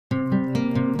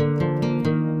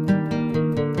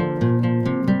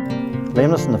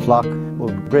Lameness in the flock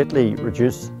will greatly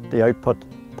reduce the output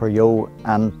per ewe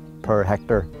and per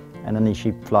hectare in any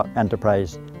sheep flock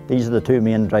enterprise. These are the two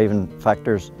main driving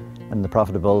factors in the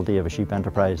profitability of a sheep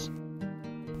enterprise.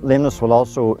 Lameness will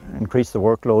also increase the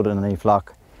workload in any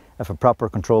flock if a proper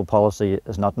control policy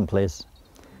is not in place.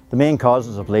 The main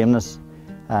causes of lameness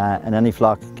in any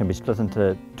flock can be split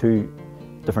into two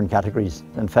different categories.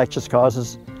 The infectious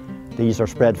causes, these are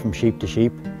spread from sheep to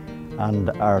sheep and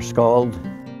are scald,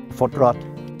 footrot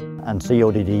and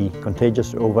CODD,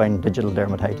 contagious ovine digital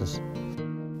dermatitis.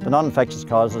 The non-infectious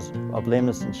causes of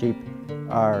lameness in sheep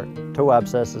are toe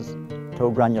abscesses,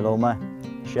 toe granuloma,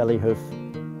 shelly hoof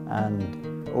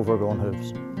and overgrown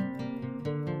hooves.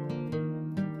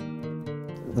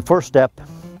 The first step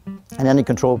in any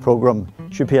control program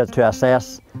should be to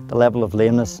assess the level of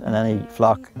lameness in any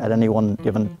flock at any one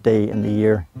given day in the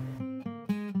year.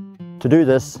 To do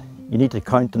this, you need to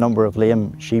count the number of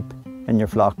lame sheep in your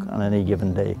flock on any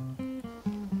given day.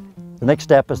 The next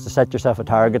step is to set yourself a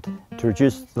target to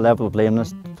reduce the level of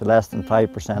lameness to less than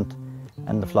 5%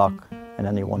 in the flock in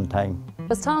any one time.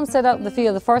 As Tom set out in the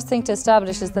field, the first thing to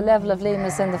establish is the level of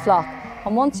lameness in the flock.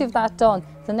 And once you've that done,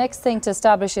 the next thing to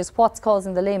establish is what's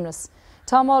causing the lameness.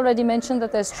 Tom already mentioned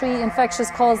that there's 3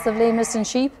 infectious causes of lameness in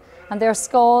sheep, and they're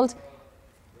scald,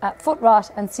 foot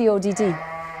rot and CODD.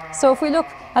 So if we look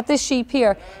at this sheep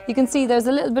here, you can see there's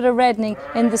a little bit of reddening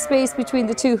in the space between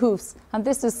the 2 hoofs, and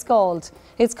this is scald.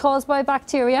 It's caused by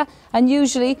bacteria, and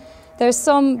usually there's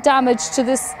some damage to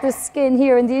this skin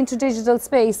here in the interdigital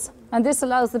space, and this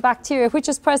allows the bacteria which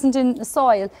is present in the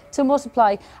soil to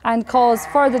multiply and cause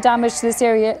further damage to this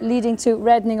area, leading to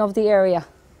reddening of the area.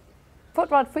 Foot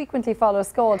rot frequently follows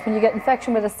scald when you get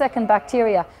infection with a second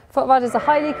bacteria. Foot rot is a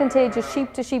highly contagious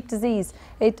sheep-to-sheep disease.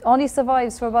 It only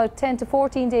survives for about 10 to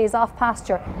 14 days off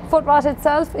pasture. Foot rot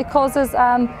itself, it causes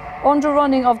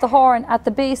underrunning of the horn at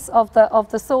the base of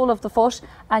the sole of the foot,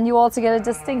 and you also get a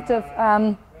distinctive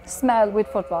smell with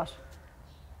foot rot.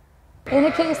 In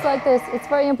a case like this, it's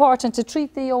very important to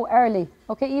treat the ewe early,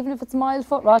 okay? Even if it's mild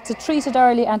foot rot, to treat it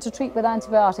early and to treat with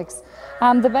antibiotics.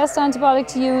 The best antibiotic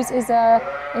to use is an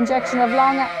injection of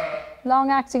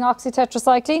long-acting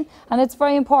oxytetracycline, and it's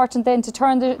very important then to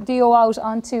turn the ewe out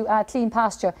onto clean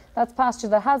pasture. That's pasture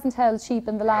that hasn't held sheep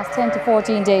in the last 10 to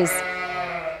 14 days.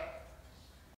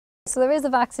 So there is a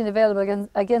vaccine available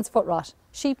against foot rot.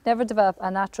 Sheep never develop a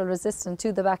natural resistance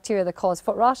to the bacteria that cause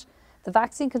foot rot. The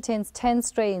vaccine contains 10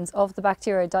 strains of the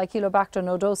bacteria Dichelobacter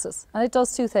nodosus, and it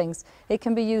does 2 things. It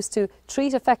can be used to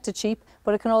treat affected sheep,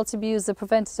 but it can also be used as a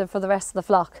preventative for the rest of the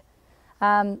flock.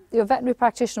 Your veterinary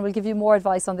practitioner will give you more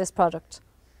advice on this product.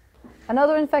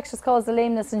 Another infectious cause of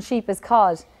lameness in sheep is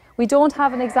cod. We don't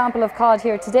have an example of cod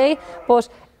here today, but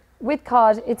with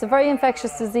cod, it's a very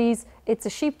infectious disease. It's a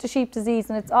sheep-to-sheep disease,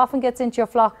 and it often gets into your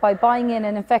flock by buying in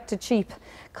an infected sheep.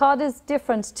 Cod is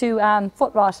different to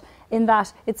foot rot in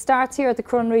that it starts here at the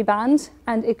coronary band,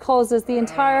 and it causes the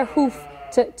entire hoof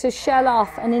to shell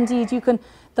off, and indeed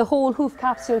the whole hoof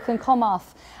capsule can come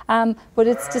off. But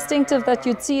it's distinctive that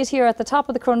you'd see it here at the top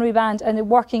of the coronary band and it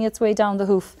working its way down the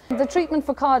hoof. The treatment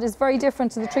for cod is very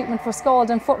different to the treatment for scald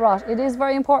and foot rot. It is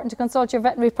very important to consult your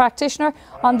veterinary practitioner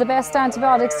on the best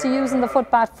antibiotics to use in the foot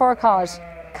bath for cod.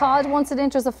 Cod, once it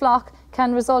enters a flock,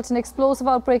 can result in explosive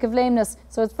outbreak of lameness,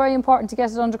 so it's very important to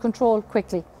get it under control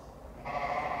quickly.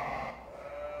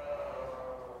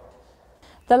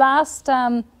 The last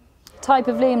type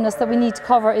of lameness that we need to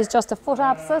cover is just a foot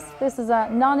abscess. This is a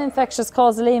non-infectious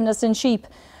cause of lameness in sheep.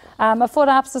 A foot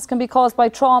abscess can be caused by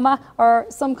trauma or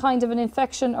some kind of an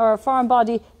infection or a foreign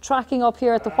body tracking up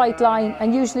here at the white line,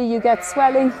 and usually you get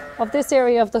swelling of this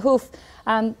area of the hoof.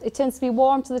 It tends to be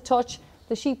warm to the touch.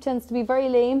 The sheep tends to be very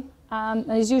lame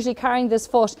and is usually carrying this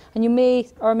foot, and you may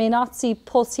or may not see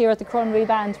pus here at the coronary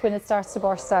band when it starts to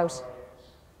burst out.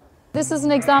 This is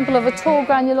an example of a toe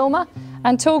granuloma,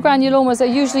 and toe granulomas are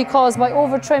usually caused by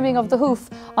over-trimming of the hoof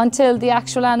until the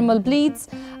actual animal bleeds.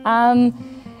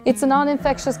 It's a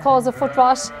non-infectious cause of foot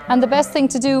rot, and the best thing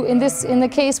to do in the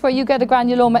case where you get a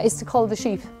granuloma is to cull the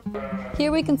sheep.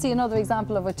 Here we can see another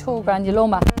example of a toe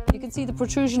granuloma. You can see the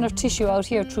protrusion of tissue out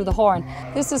here through the horn.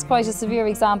 This is quite a severe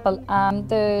example.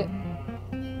 The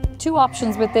 2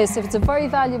 options with this: if it's a very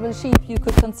valuable sheep, you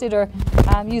could consider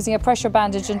using a pressure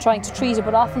bandage and trying to treat it,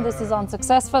 but often this is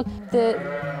unsuccessful.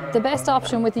 The best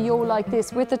option with a ewe like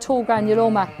this, with the toe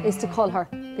granuloma, is to cull her,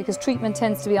 because treatment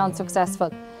tends to be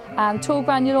unsuccessful. Toe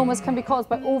granulomas can be caused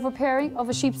by overpairing of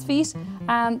a sheep's feet.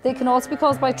 They can also be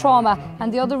caused by trauma,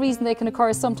 and the other reason they can occur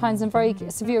is sometimes in very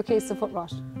severe cases of foot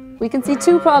rot. We can see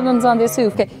 2 problems on this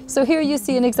hoof. Okay, so here you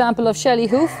see an example of shelly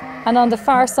hoof, and on the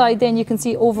far side then you can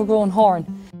see overgrown horn.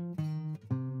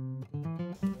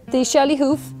 The shelly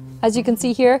hoof As you can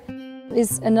see here,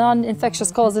 is a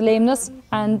non-infectious cause of lameness,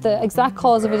 and the exact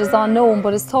cause of it is unknown,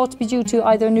 but it's thought to be due to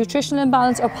either nutritional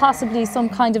imbalance or possibly some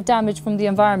kind of damage from the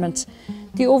environment.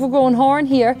 The overgrown horn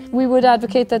here, we would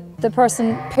advocate that the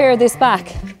person pare this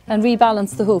back and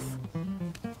rebalance the hoof.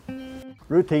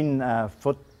 Routine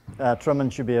foot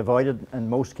trimming should be avoided in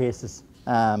most cases.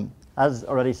 As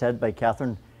already said by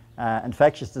Catherine,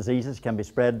 infectious diseases can be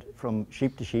spread from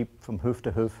sheep to sheep, from hoof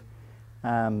to hoof.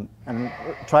 And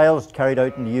trials carried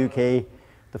out in the UK,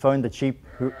 they found that sheep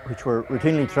which were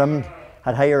routinely trimmed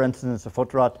had higher incidence of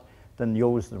foot rot than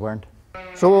ewes that weren't.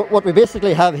 So what we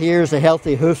basically have here is a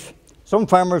healthy hoof. Some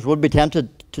farmers would be tempted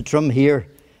to trim here,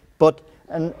 but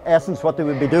in essence what they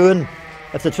would be doing,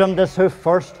 if they trimmed this hoof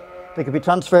first, they could be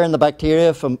transferring the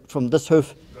bacteria from this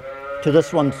hoof to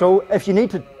this one. So if you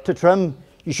need to trim,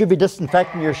 you should be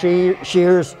disinfecting your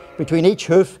shears between each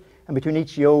hoof and between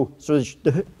each ewe. So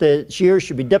the shears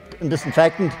should be dipped in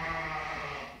disinfectant.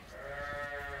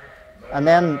 And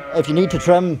then if you need to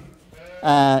trim,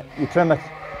 you trim it.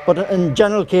 But in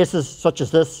general cases such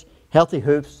as this, healthy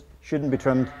hoofs shouldn't be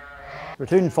trimmed.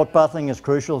 Routine foot bathing is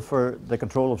crucial for the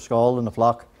control of scald in the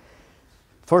flock.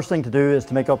 First thing to do is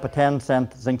to make up a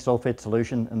 10% zinc sulfate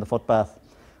solution in the foot bath.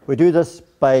 We do this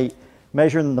by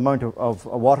measuring the amount of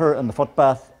water in the foot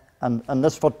bath, and in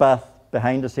this foot bath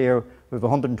behind us here we have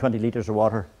 120 litres of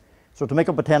water. So to make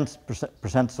up a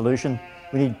 10% solution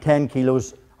we need 10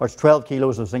 kilos or 12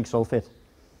 kilos of zinc sulfate.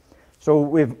 So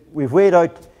we've weighed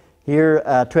out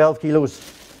here 12 kilos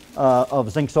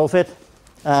of zinc sulfate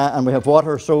and we have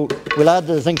water, so we'll add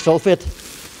the zinc sulfate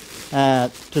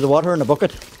to the water in a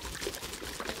bucket.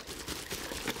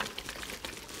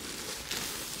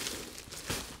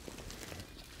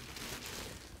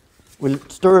 We'll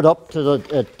stir it up till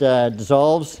it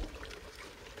dissolves.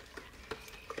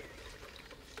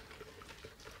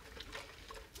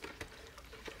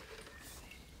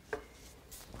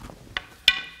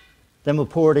 Then we'll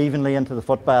pour it evenly into the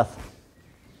foot bath.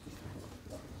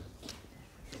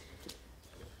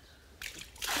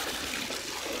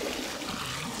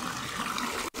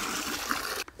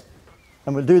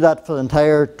 And we'll do that for the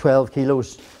entire 12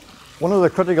 kilos. One of the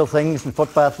critical things in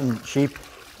foot bathing sheep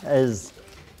is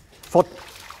foot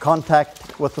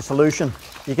contact with the solution.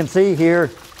 You can see here,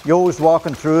 ewes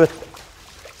walking through it.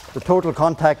 The total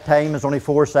contact time is only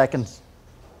 4 seconds.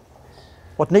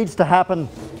 What needs to happen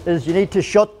is you need to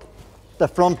shut the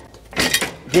front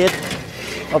gate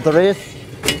of the race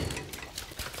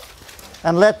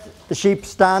and let the sheep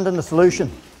stand in the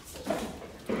solution.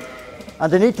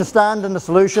 And they need to stand in the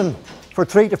solution for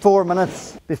 3 to 4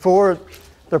 minutes before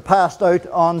they're passed out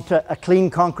onto a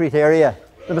clean concrete area.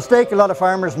 The mistake a lot of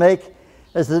farmers make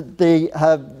is that they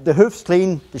have the hoofs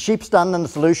clean, the sheep stand in the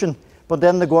solution, but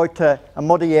then they go out to a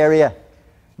muddy area.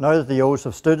 Now that the ewes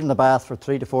have stood in the bath for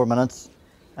 3 to 4 minutes,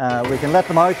 we can let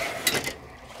them out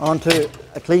onto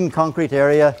a clean concrete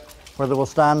area where they will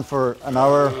stand for an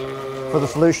hour for the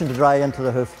solution to dry into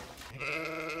the hoof.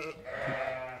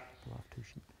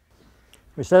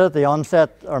 We said at the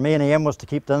onset our main aim was to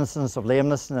keep the incidence of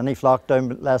lameness in any flock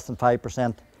down less than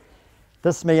 5%.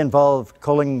 This may involve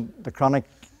culling the chronic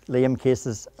lame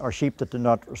cases or sheep that do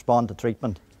not respond to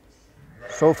treatment.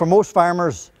 So for most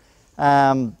farmers,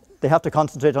 they have to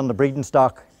concentrate on the breeding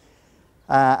stock.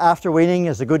 After weaning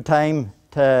is a good time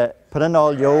to put in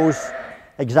all ewes,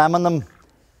 examine them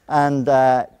and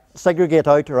segregate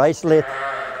out or isolate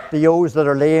the ewes that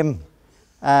are lame,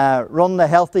 run the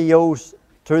healthy ewes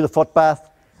through the foot bath,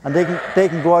 and they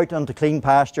can go out onto clean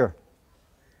pasture.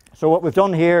 So what we've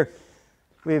done here,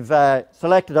 we've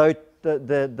selected out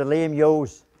the lame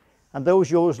ewes, and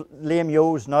those lame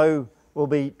ewes now will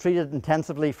be treated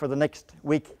intensively for the next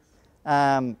week.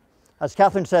 As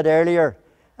Catherine said earlier,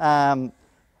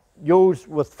 ewes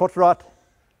with foot rot,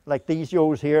 like these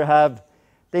ewes here have,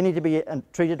 they need to be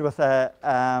treated with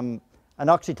an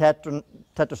oxytetracycline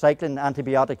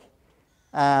antibiotic.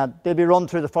 They'll be run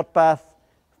through the foot bath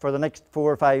for the next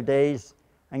 4 or 5 days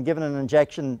and given an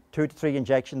injection, 2 to 3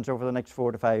 injections over the next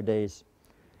 4 to 5 days.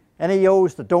 Any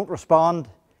ewes that don't respond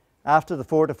after the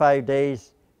 4 to 5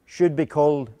 days should be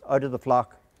culled out of the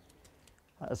flock.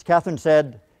 As Catherine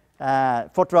said,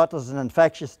 foot rot is an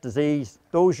infectious disease.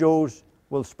 Those ewes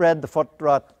will spread the foot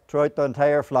rot throughout the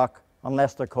entire flock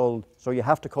unless they're culled. So you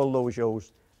have to cull those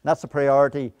ewes. And that's a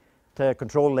priority to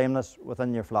control lameness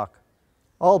within your flock.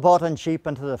 All bought-in sheep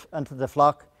into the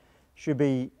flock should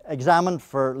be examined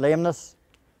for lameness,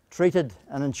 treated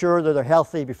and ensure that they're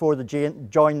healthy before they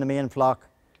join the main flock.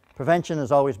 Prevention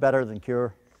is always better than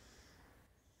cure.